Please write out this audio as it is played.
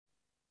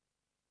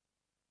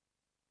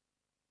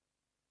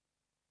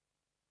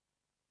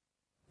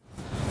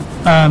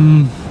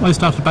I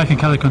started back in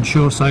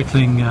Carrick-on-Suir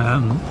cycling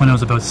when I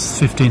was about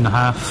 15 and a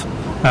half.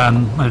 I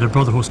had a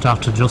brother who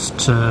started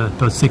just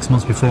about 6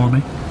 months before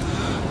me,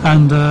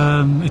 and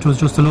it was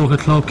just a local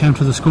club came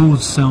to the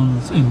schools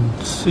down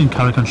in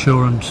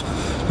Carrick-on-Suir and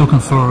looking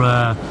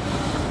for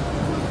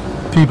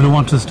people who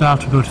wanted to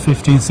start about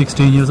 15,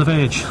 16 years of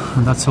age,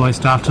 and that's how I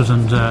started.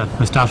 And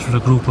I started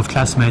with a group of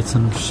classmates,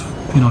 and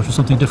it was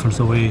something different,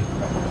 so we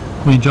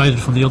enjoyed it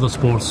from the other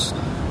sports.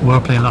 We were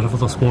playing a lot of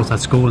other sports at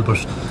school, but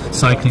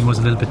cycling was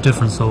a little bit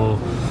different, so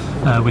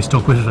we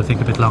stuck with it, I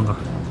think, a bit longer.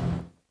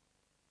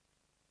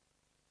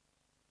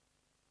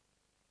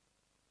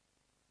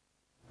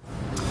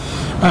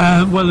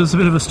 Well, there's a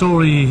bit of a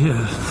story,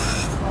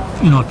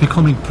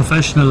 becoming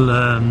professional.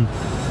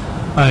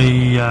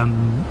 I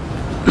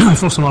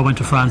first of all went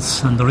to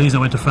France, and the reason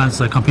I went to France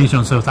is I competed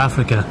in South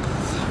Africa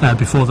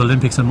before the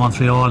Olympics in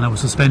Montreal, and I was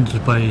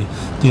suspended by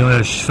the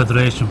Irish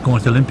Federation from going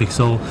to the Olympics,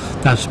 so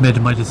that made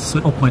my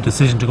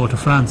decision to go to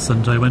France,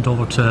 and I went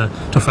over to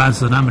France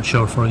as an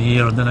amateur for a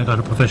year, and then I got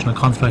a professional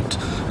contract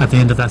at the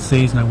end of that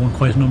season. I won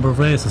quite a number of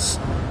races.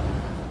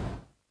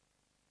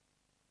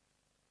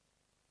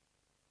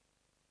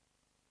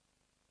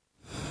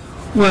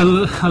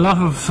 Well, a lot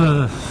of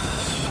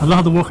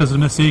the work as a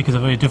mystique is a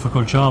very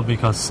difficult job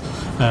because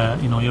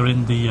you're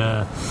in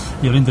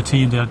the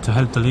team there to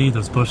help the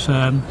leaders. But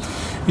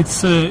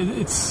it's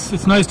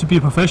nice to be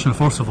a professional.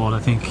 First of all, I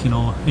think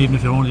even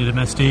if you're only a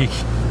domestique,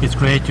 it's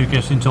great you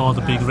get into all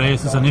the big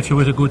races. And if you're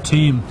with a good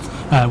team,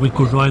 with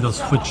good riders,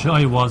 which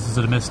I was as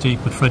a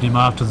domestique with Freddie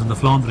Martins and the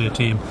Flandria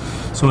team,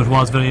 so it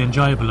was very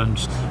enjoyable. And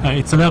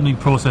it's a learning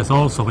process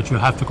also, which you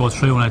have to go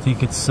through. And I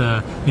think it's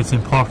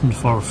important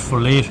for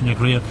late in your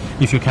career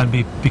if you can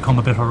become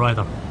a better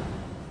rider.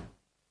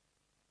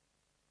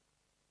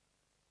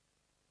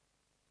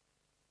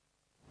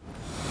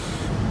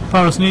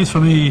 Paris-Nice for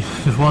me,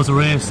 it was a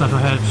race that I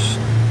had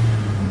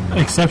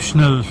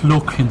exceptional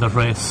luck in that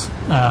race.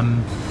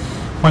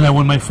 When I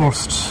won my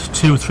first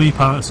 2-3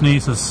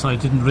 Paris-Nices, I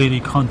didn't really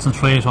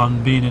concentrate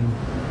on being in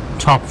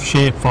top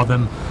shape for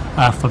them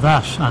after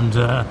that, and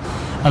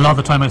a lot of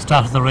the time I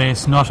started the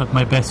race not at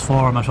my best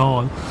form at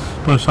all,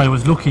 but I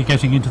was lucky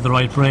getting into the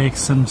right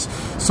breaks. And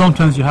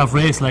sometimes you have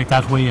races like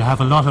that where you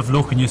have a lot of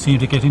luck and you seem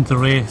to get into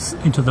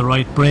the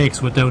right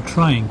breaks without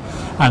trying,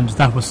 and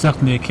that was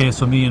certainly a case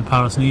for me in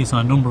Paris-Nice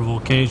on a number of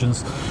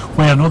occasions,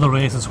 where in other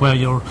races where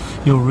you're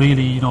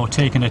really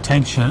taking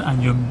attention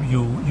and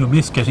you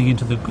miss getting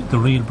into the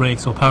real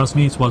breaks. So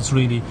Paris-Nice was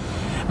really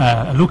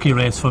a lucky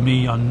race for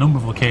me on a number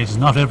of occasions,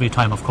 not every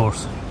time of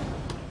course.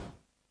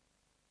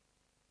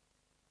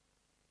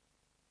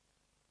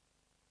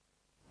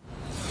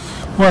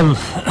 Well,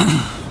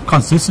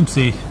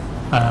 consistency,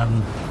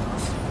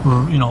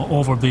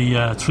 over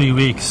the 3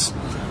 weeks,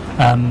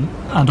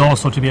 and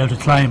also to be able to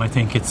climb. I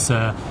think it's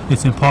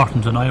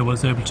important, and I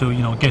was able to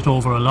get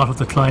over a lot of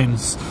the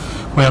climbs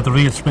where the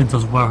real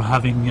sprinters were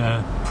having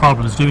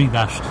problems doing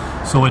that.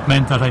 So it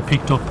meant that I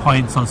picked up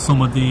points on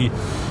some of the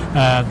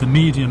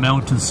medium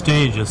mountain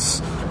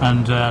stages,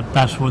 and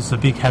that was a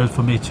big help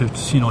for me to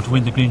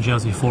win the green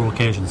jersey 4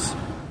 occasions.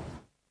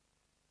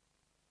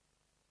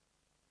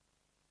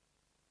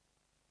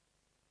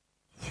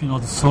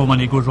 There's so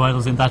many good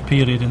riders in that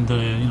period. In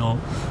the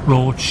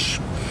Roach,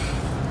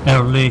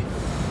 Early,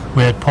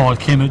 we had Paul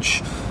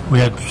Kimmage, we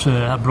had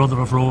a brother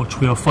of Roach.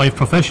 We were 5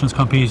 professionals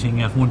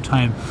competing at one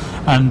time,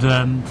 and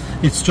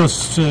it's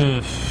just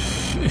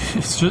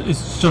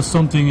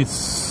something.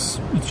 It's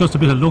just a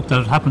bit of luck that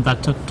it happened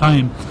at that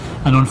time.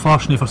 And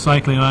unfortunately for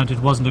Cycling Ireland, it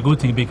wasn't a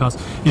good thing, because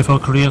if our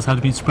careers had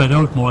been spread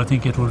out more, I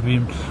think it would have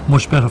been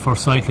much better for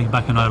cycling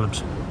back in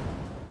Ireland.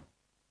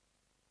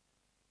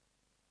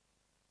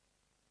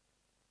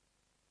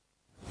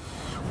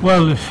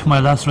 Well, my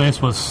last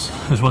race was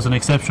an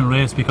exceptional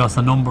race because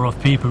the number of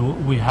people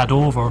we had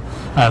over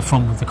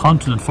from the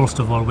continent. First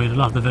of all, we had a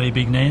lot of the very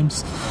big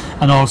names,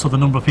 and also the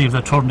number of people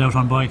that turned out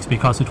on bikes,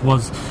 because it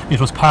was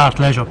part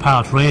leisure,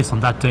 part race on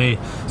that day.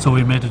 So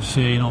we made it,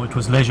 it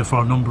was leisure for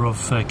a number of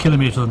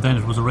kilometres, and then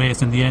it was a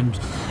race in the end.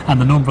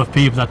 And the number of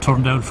people that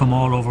turned out from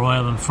all over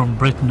Ireland, from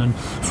Britain, and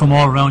from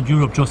all around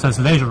Europe, just as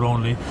leisure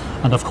only.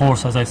 And of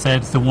course, as I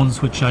said, the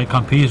ones which I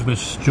competed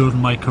with during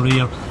my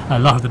career, a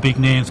lot of the big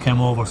names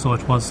came over. So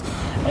it was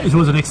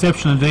an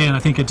exceptional day, and I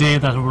think a day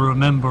that I will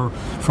remember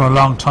for a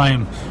long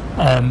time,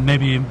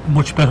 maybe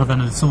much better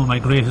than some of my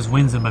greatest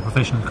wins in my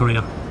professional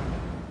career.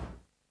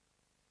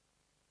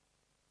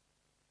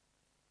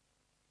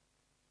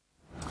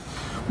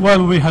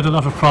 Well, we had a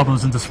lot of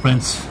problems in the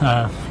sprints.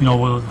 We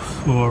were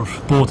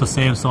both the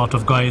same sort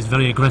of guys,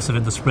 very aggressive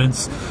in the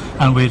sprints,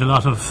 and we had a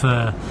lot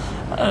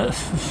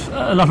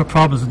of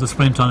problems in the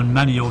sprint on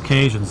many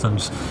occasions, and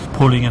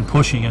pulling and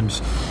pushing,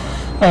 and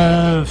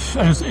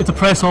the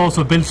press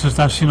also built it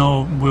that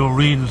we were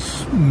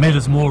made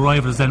us more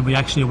rivals than we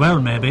actually were,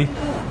 maybe,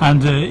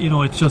 and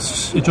it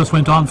just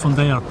went on from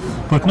there.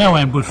 But now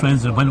I'm good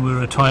friends, and when we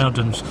retired,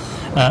 and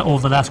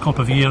over the last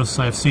couple of years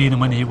I've seen him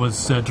when he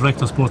was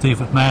director sportif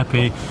with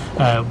Mappy.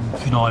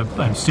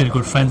 I'm still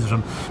good friends with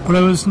him. But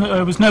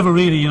I was never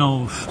really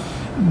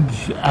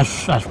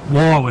at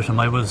war with him.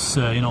 I was,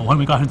 when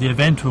we got into the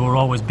event, we were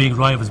always big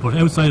rivals, but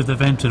outside of the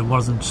event, it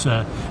wasn't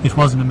a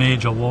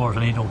major war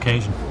on any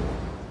occasion.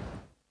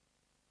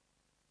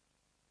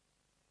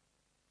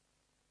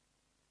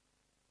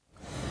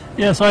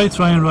 Yes, I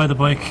try and ride the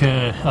bike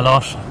a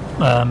lot,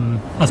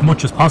 as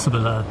much as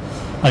possible.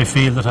 I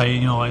feel that I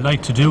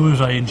like to do it.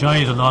 I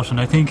enjoy it a lot,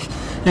 and I think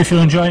if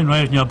you're enjoying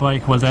riding your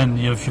bike, well, then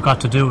you've got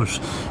to do it.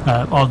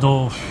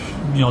 Although,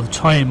 the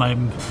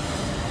time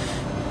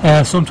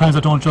sometimes I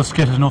don't just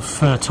get enough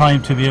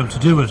time to be able to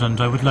do it, and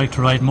I would like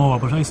to ride more,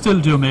 but I still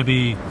do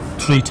maybe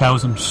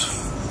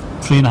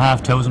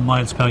 3,500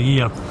 miles per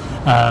year.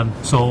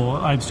 So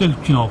I'm still,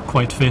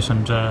 quite fit,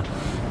 and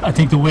I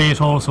think the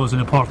weight also is an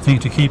important thing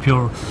to keep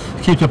your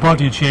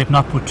body in shape,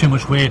 not put too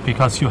much weight,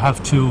 because you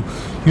have to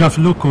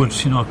look good.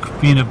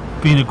 Being a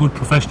good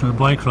professional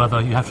bike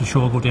rider, you have to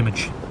show a good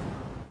image.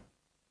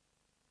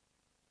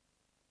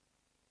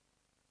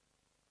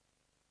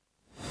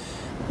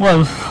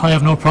 Well, I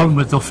have no problem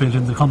with Duffield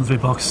in the commentary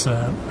box.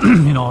 I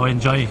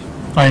enjoy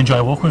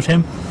working with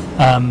him.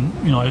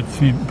 I've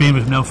been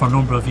with him now for a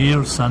number of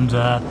years, and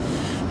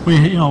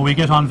we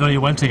get on very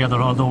well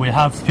together. Although we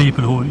have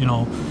people who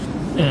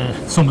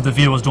some of the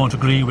viewers don't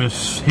agree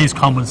with his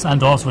comments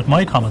and also with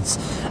my comments,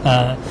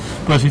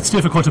 but it's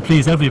difficult to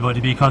please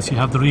everybody, because you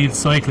have the real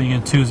cycling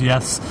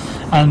enthusiasts,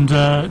 and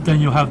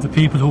then you have the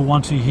people who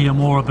want to hear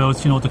more about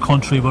the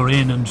country we're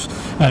in and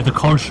the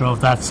culture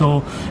of that.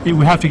 So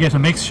we have to get a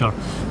mixture.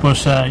 But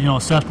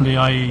certainly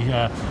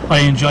I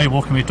enjoy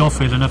working with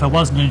Duffield, and if I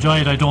wasn't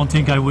enjoying it, I don't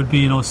think I would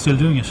be still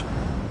doing it.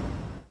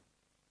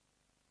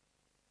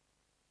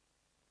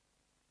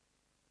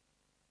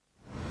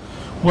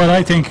 Well,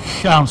 I think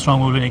Armstrong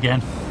will win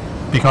again,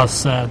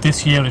 because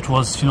this year it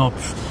was one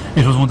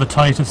of the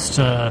tightest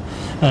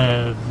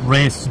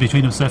races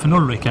between himself and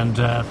Ullrich, and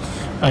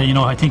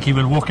I think he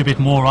will work a bit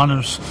more on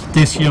it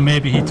this year.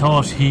 Maybe he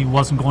thought he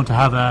wasn't going to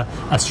have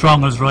a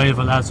strong as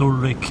rival as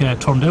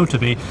Ullrich turned out to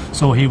be,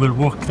 so he will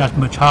work that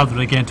much harder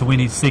again to win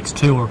his sixth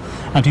tour.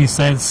 And he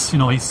says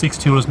his sixth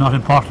tour is not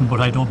important,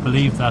 but I don't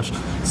believe that.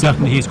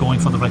 Certainly he's going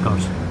for the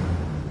record.